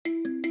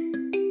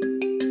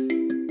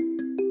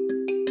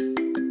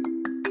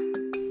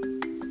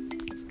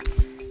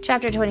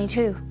Chapter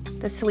 22,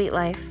 The Sweet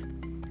Life.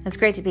 It's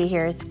great to be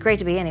here. It's great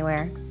to be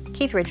anywhere.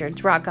 Keith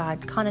Richards, rock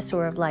god,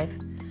 connoisseur of life.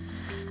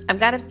 I've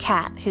got a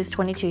cat who's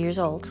 22 years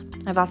old.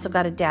 I've also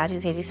got a dad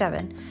who's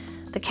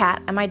 87. The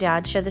cat and my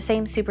dad share the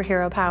same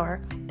superhero power.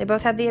 They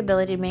both have the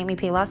ability to make me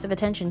pay lots of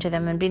attention to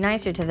them and be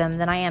nicer to them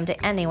than I am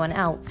to anyone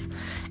else.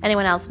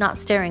 Anyone else not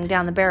staring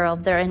down the barrel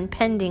of their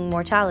impending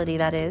mortality,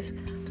 that is.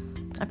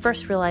 I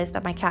first realized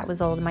that my cat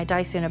was old and might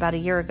die soon about a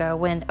year ago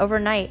when,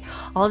 overnight,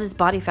 all of his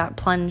body fat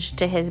plunged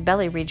to his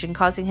belly region,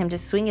 causing him to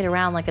swing it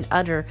around like an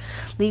udder,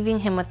 leaving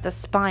him with the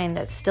spine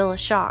that's still a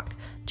shock,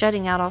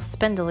 jutting out all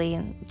spindly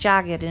and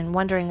jagged and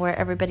wondering where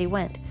everybody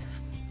went.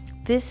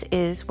 This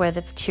is where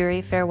the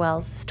teary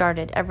farewells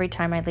started every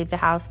time I leave the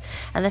house,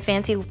 and the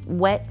fancy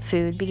wet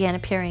food began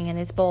appearing in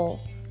his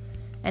bowl.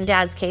 In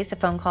Dad's case, the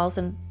phone calls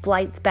and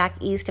flights back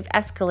east have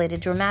escalated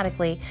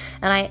dramatically,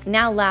 and I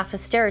now laugh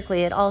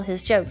hysterically at all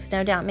his jokes,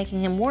 no doubt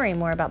making him worry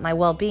more about my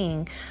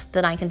well-being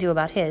than I can do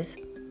about his.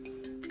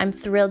 I'm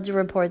thrilled to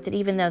report that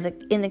even though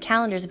in the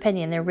calendar's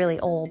opinion they're really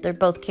old, they're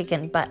both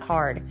kicking butt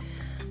hard.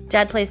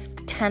 Dad plays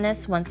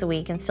tennis once a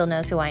week and still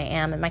knows who I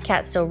am, and my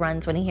cat still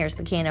runs when he hears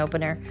the can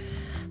opener.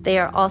 They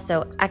are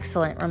also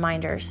excellent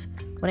reminders.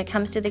 When it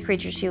comes to the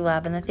creatures you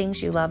love and the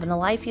things you love and the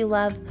life you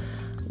love,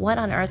 what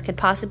on earth could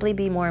possibly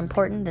be more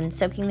important than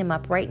soaking them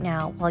up right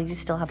now while you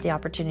still have the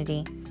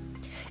opportunity?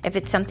 If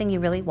it's something you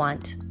really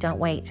want, don't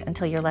wait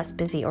until you're less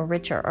busy or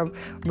richer or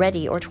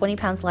ready or 20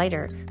 pounds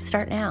lighter.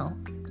 Start now.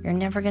 You're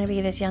never going to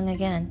be this young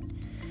again.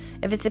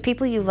 If it's the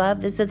people you love,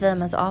 visit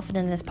them as often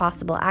as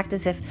possible. Act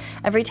as if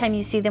every time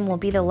you see them will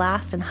be the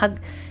last and hug.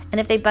 And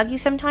if they bug you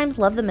sometimes,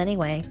 love them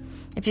anyway.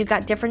 If you've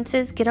got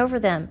differences, get over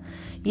them.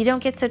 You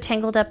don't get so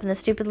tangled up in the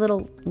stupid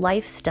little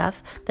life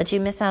stuff that you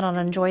miss out on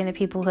enjoying the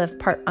people who have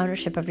part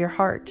ownership of your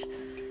heart.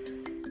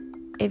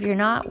 If you're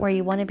not where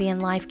you want to be in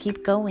life,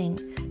 keep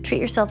going.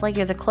 Treat yourself like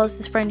you're the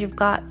closest friend you've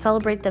got.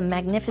 Celebrate the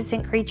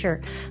magnificent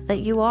creature that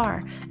you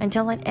are. And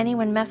don't let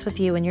anyone mess with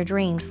you and your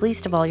dreams,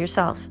 least of all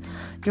yourself.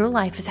 Your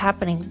life is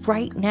happening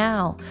right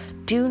now.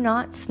 Do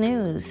not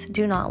snooze.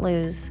 Do not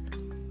lose.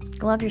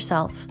 Love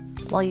yourself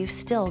while you've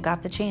still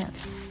got the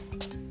chance.